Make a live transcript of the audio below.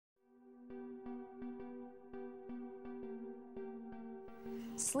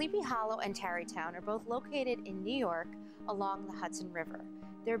Sleepy Hollow and Tarrytown are both located in New York along the Hudson River.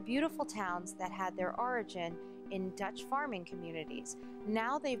 They're beautiful towns that had their origin in Dutch farming communities.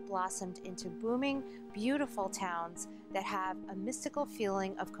 Now they've blossomed into booming, beautiful towns that have a mystical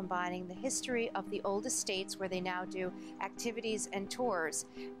feeling of combining the history of the old estates, where they now do activities and tours,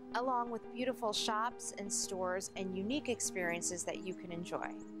 along with beautiful shops and stores and unique experiences that you can enjoy.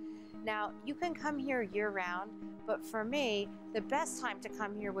 Now, you can come here year-round, but for me, the best time to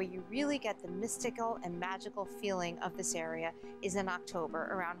come here where you really get the mystical and magical feeling of this area is in October,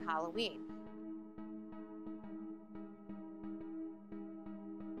 around Halloween.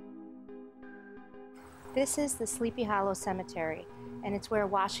 This is the Sleepy Hollow Cemetery, and it's where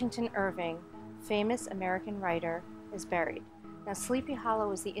Washington Irving, famous American writer, is buried. Now, Sleepy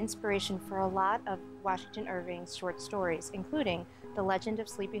Hollow is the inspiration for a lot of Washington Irving's short stories, including The Legend of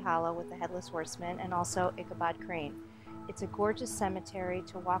Sleepy Hollow with the Headless Horseman and also Ichabod Crane. It's a gorgeous cemetery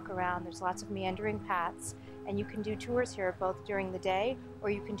to walk around. There's lots of meandering paths, and you can do tours here both during the day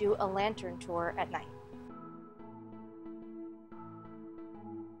or you can do a lantern tour at night.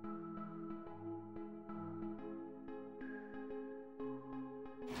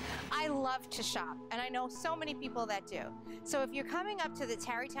 I love to shop, and I know so many people that do. So if you're coming up to the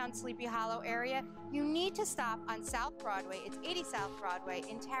Tarrytown Sleepy Hollow area, you need to stop on South Broadway. It's 80 South Broadway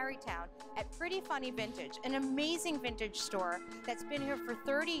in Tarrytown at Pretty Funny Vintage, an amazing vintage store that's been here for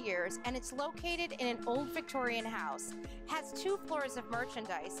 30 years, and it's located in an old Victorian house. Has 2 floors of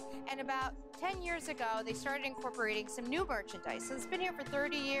merchandise, and about 10 years ago they started incorporating some new merchandise. So it's been here for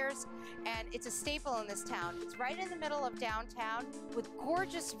 30 years, and it's a staple in this town. It's right in the middle of downtown with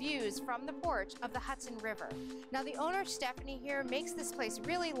gorgeous views from the porch of the Hudson River. Now, the owner, Stephanie, here makes this place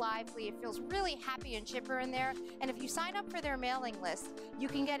really lively. It feels really happy and chipper in there, and if you sign up for their mailing list, you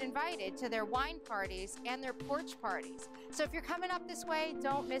can get invited to their wine parties and their porch parties. So if you're coming up this way,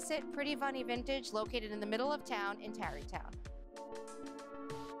 don't miss it. Pretty Funny Vintage, located in the middle of town in Tarrytown.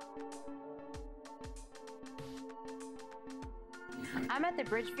 I'm at the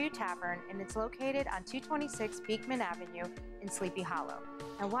Bridgeview Tavern, and it's located on 226 Beekman Avenue in Sleepy Hollow.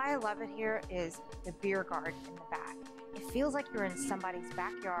 And why I love it here is the beer garden in the back. It feels like you're in somebody's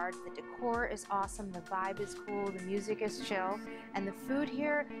backyard. The decor is awesome, the vibe is cool, the music is chill, and the food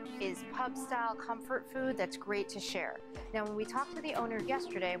here is pub-style comfort food that's great to share. Now, when we talked to the owner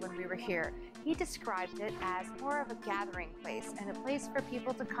yesterday when we were here, he described it as more of a gathering place and a place for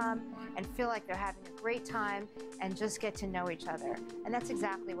people to come and feel like they're having a great time and just get to know each other. And that's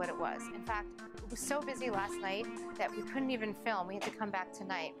exactly what it was. In fact, it was so busy last night that we couldn't even film. We had to come back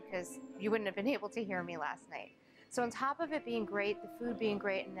tonight because you wouldn't have been able to hear me last night. So on top of it being great, the food being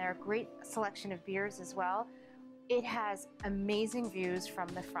great, and there are a great selection of beers as well, it has amazing views from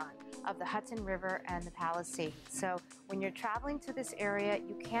the front of the Hudson River and the Palisades. So when you're traveling to this area,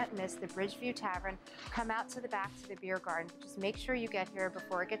 you can't miss the Bridgeview Tavern. Come out to the back to the beer garden. Just make sure you get here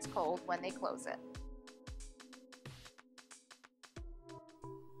before it gets cold when they close it.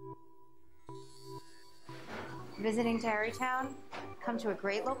 Visiting Tarrytown? Come to a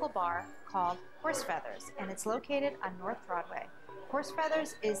great local bar called Horsefeathers, and it's located on North Broadway.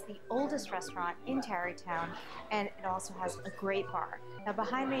 Horsefeathers is the oldest restaurant in Tarrytown, and it also has a great bar. Now,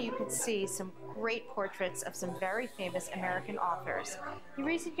 behind me you can see some great portraits of some very famous American authors. The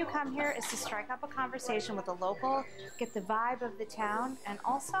reason you come here is to strike up a conversation with a local, get the vibe of the town, and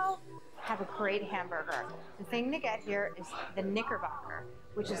also have a great hamburger. The thing to get here is the Knickerbocker,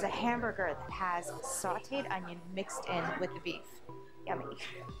 which is a hamburger that has sauteed onion mixed in with the beef. Yummy.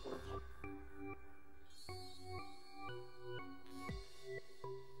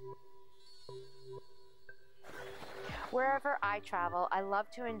 Wherever I travel, I love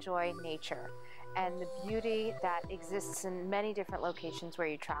to enjoy nature and the beauty that exists in many different locations where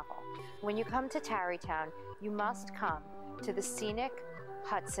you travel. When you come to Tarrytown, you must come to the scenic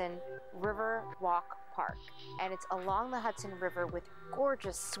Hudson River Walk Park, and it's along the Hudson River with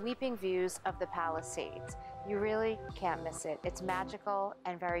gorgeous sweeping views of the Palisades. You really can't miss it. It's magical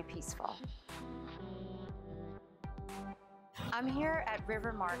and very peaceful. I'm here at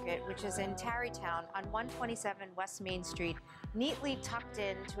River Market, which is in Tarrytown on 127 West Main Street, neatly tucked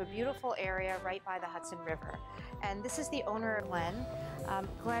into a beautiful area right by the Hudson River. And this is the owner, Glenn.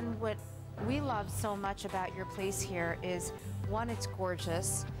 Glenn, what we love so much about your place here is, one, it's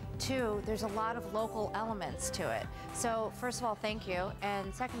gorgeous. 2, there's a lot of local elements to it. So first of all, thank you.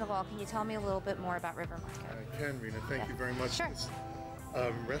 And second of all, can you tell me a little bit more about River Market? I can, Reena. Thank you very much. Sure. This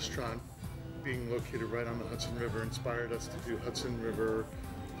restaurant, being located right on the Hudson River, inspired us to do Hudson River,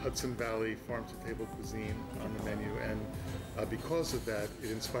 Hudson Valley farm-to-table cuisine on the menu, and because of that,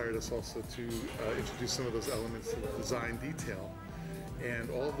 it inspired us also to introduce some of those elements of design detail And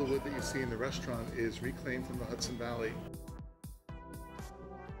all of the wood that you see in the restaurant is reclaimed from the Hudson Valley.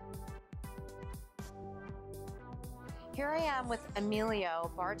 Here I am with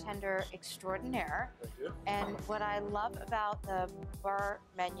Emilio, bartender extraordinaire. Thank you. And what I love about the bar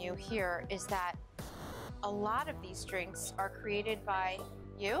menu here is that a lot of these drinks are created by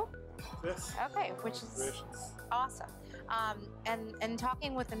you. Yes. Okay, which is Congratulations. awesome. And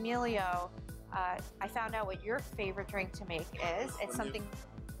talking with Emilio, I found out what your favorite drink to make is. It's something.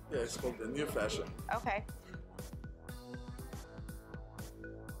 Yeah, it's called the New Fashion. Okay.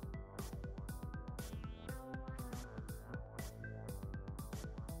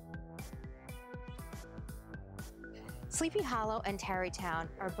 Sleepy Hollow and Tarrytown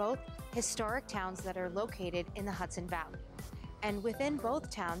are both historic towns that are located in the Hudson Valley. And within both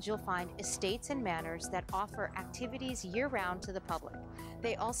towns, you'll find estates and manors that offer activities year-round to the public.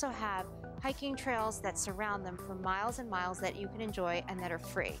 They also have hiking trails that surround them for miles and miles that you can enjoy and that are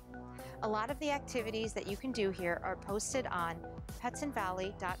free. A lot of the activities that you can do here are posted on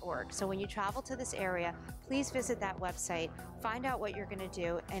hudsonvalley.org. So when you travel to this area, please visit that website, find out what you're going to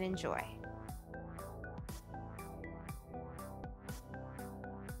do, and enjoy.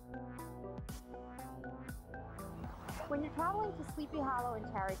 When you're traveling to Sleepy Hollow in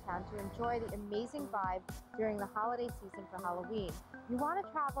Tarrytown to enjoy the amazing vibe during the holiday season for Halloween, you want to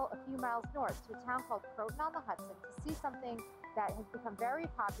travel a few miles north to a town called Croton-on-the-Hudson to see something that has become very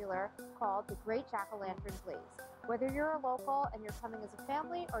popular called the Great Jack-o'-lantern Blaze. Whether you're a local and you're coming as a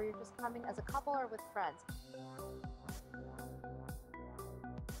family or you're just coming as a couple or with friends,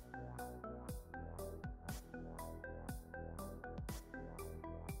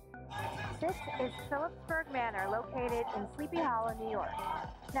 this is Phillipsburg Manor, located in Sleepy Hollow, New York.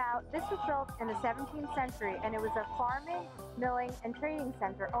 Now, this was built in the 17th century, and it was a farming, milling, and trading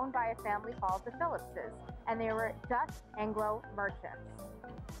center owned by a family called the Phillipses, and they were Dutch Anglo merchants.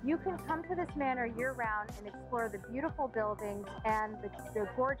 You can come to this manor year-round and explore the beautiful buildings and the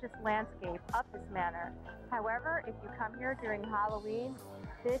gorgeous landscape of this manor. However, if you come here during Halloween,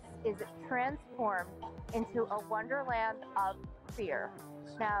 this is transformed into a wonderland of fear.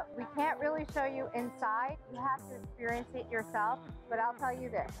 Now, we can't really show you inside. You have to experience it yourself, but I'll tell you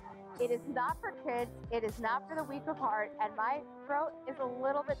this. It is not for kids. It is not for the weak of heart, and my throat is a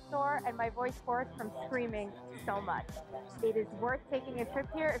little bit sore and my voice hoarse from screaming so much. It is worth taking a trip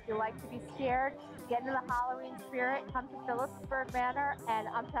here if you like to be scared, get into the Halloween spirit, come to Phillipsburg Manor, and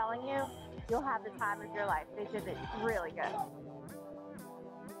I'm telling you, you'll have the time of your life. They did it really good.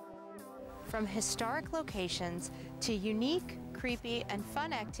 From historic locations to unique, creepy, and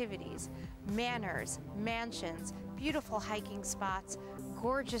fun activities, manors, mansions, beautiful hiking spots,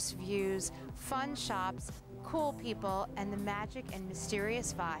 gorgeous views, fun shops, cool people, and the magic and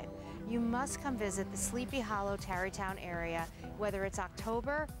mysterious vibe, you must come visit the Sleepy Hollow Tarrytown area, whether it's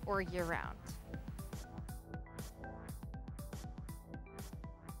October or year-round.